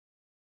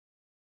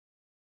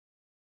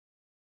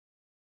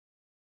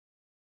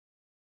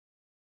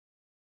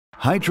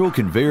Hytrol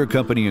Conveyor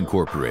Company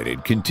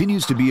Incorporated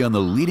continues to be on the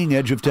leading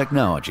edge of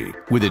technology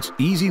with its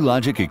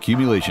EZLogic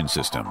Accumulation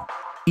System.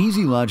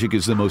 EZLogic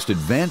is the most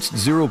advanced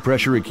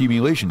zero-pressure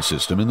accumulation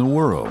system in the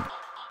world.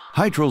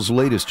 Hytrol's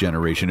latest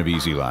generation of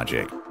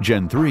EZLogic,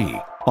 Gen 3,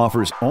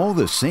 offers all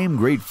the same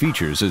great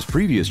features as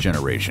previous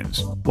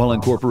generations, while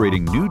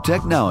incorporating new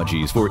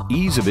technologies for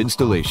ease of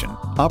installation,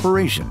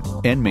 operation,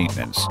 and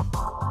maintenance.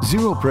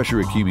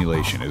 Zero-pressure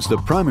accumulation is the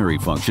primary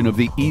function of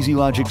the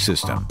EZLogic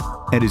system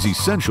and is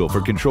essential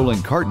for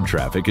controlling carton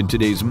traffic in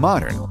today's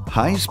modern,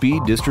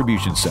 high-speed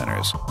distribution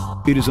centers.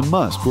 It is a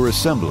must for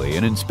assembly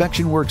and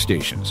inspection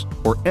workstations,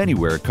 or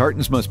anywhere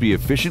cartons must be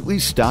efficiently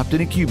stopped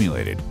and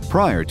accumulated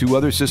prior to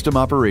other system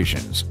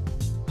operations.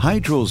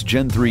 Hytrol's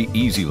Gen 3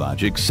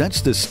 EZLogic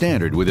sets the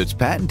standard with its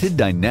patented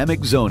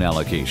dynamic zone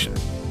allocation,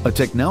 a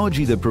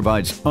technology that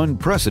provides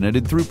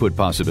unprecedented throughput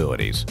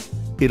possibilities.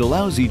 It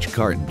allows each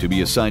carton to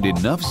be assigned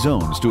enough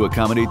zones to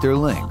accommodate their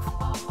length.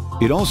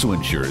 It also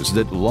ensures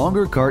that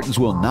longer cartons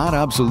will not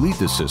obsolete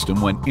the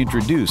system when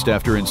introduced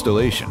after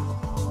installation.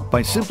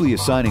 By simply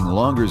assigning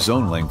longer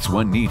zone lengths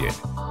when needed,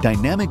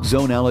 dynamic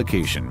zone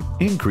allocation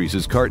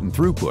increases carton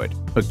throughput,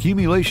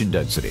 accumulation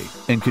density,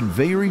 and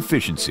conveyor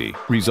efficiency,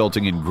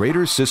 resulting in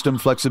greater system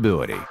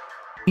flexibility.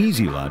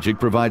 EZLogic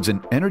provides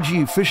an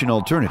energy-efficient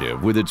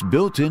alternative with its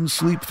built-in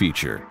sleep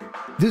feature.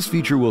 This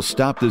feature will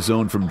stop the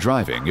zone from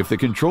driving if the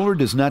controller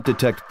does not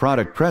detect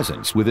product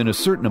presence within a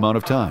certain amount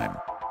of time.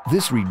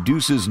 This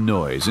reduces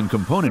noise and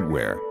component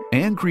wear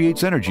and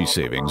creates energy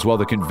savings while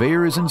the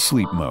conveyor is in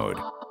sleep mode.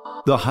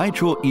 The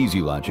Hytrol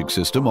EZLogic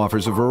system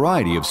offers a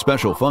variety of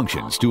special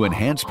functions to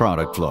enhance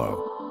product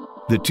flow.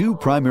 The two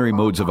primary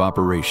modes of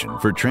operation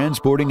for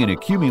transporting and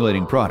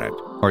accumulating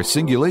product are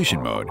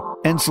singulation mode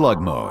and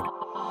SLUG mode.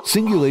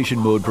 Singulation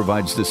mode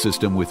provides the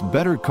system with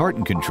better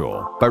carton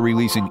control by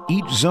releasing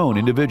each zone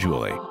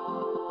individually.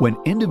 When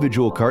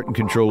individual carton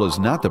control is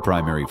not the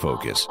primary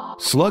focus,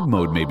 SLUG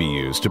mode may be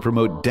used to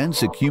promote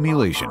dense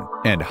accumulation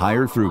and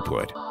higher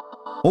throughput.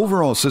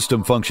 Overall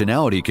system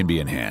functionality can be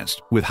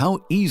enhanced with how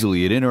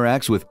easily it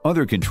interacts with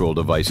other control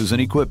devices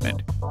and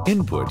equipment.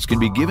 Inputs can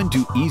be given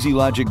to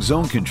EZLogic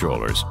zone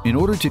controllers in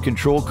order to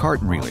control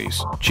carton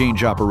release,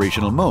 change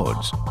operational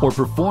modes, or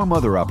perform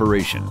other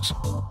operations.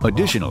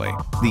 Additionally,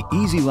 the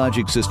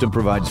EZLogic system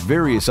provides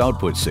various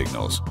output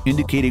signals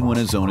indicating when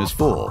a zone is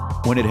full,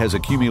 when it has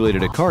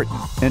accumulated a carton,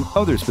 and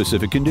other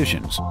specific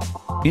conditions.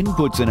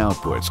 Inputs and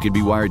outputs can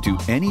be wired to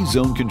any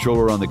zone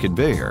controller on the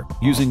conveyor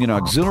using an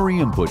auxiliary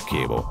input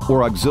cable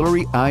or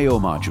auxiliary I/O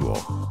module.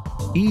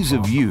 Ease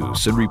of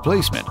use and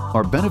replacement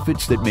are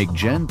benefits that make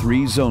Gen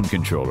 3 zone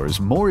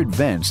controllers more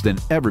advanced than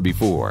ever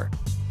before.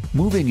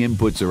 Moving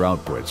inputs or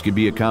outputs can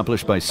be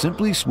accomplished by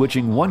simply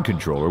switching one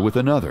controller with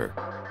another.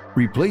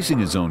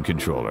 Replacing a zone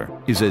controller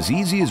is as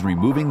easy as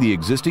removing the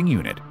existing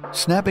unit,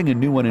 snapping a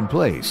new one in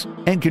place,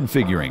 and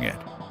configuring it.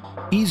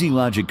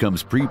 EZLogic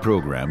comes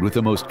pre-programmed with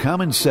the most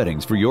common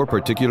settings for your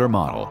particular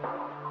model.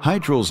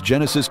 Hytrol's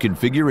Genesis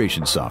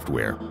configuration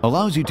software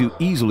allows you to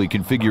easily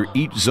configure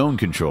each zone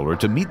controller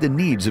to meet the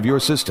needs of your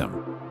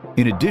system.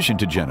 In addition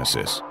to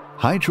Genesis,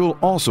 Hytrol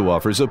also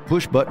offers a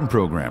push-button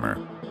programmer.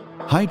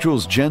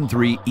 Hytrol's Gen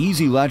 3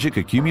 EZLogic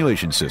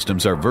accumulation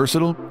systems are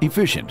versatile,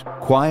 efficient,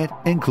 quiet,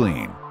 and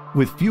clean,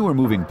 with fewer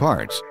moving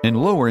parts and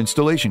lower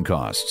installation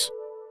costs.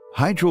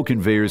 Hytrol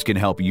conveyors can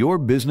help your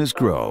business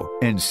grow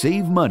and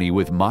save money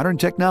with modern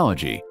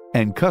technology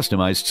and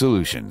customized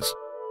solutions.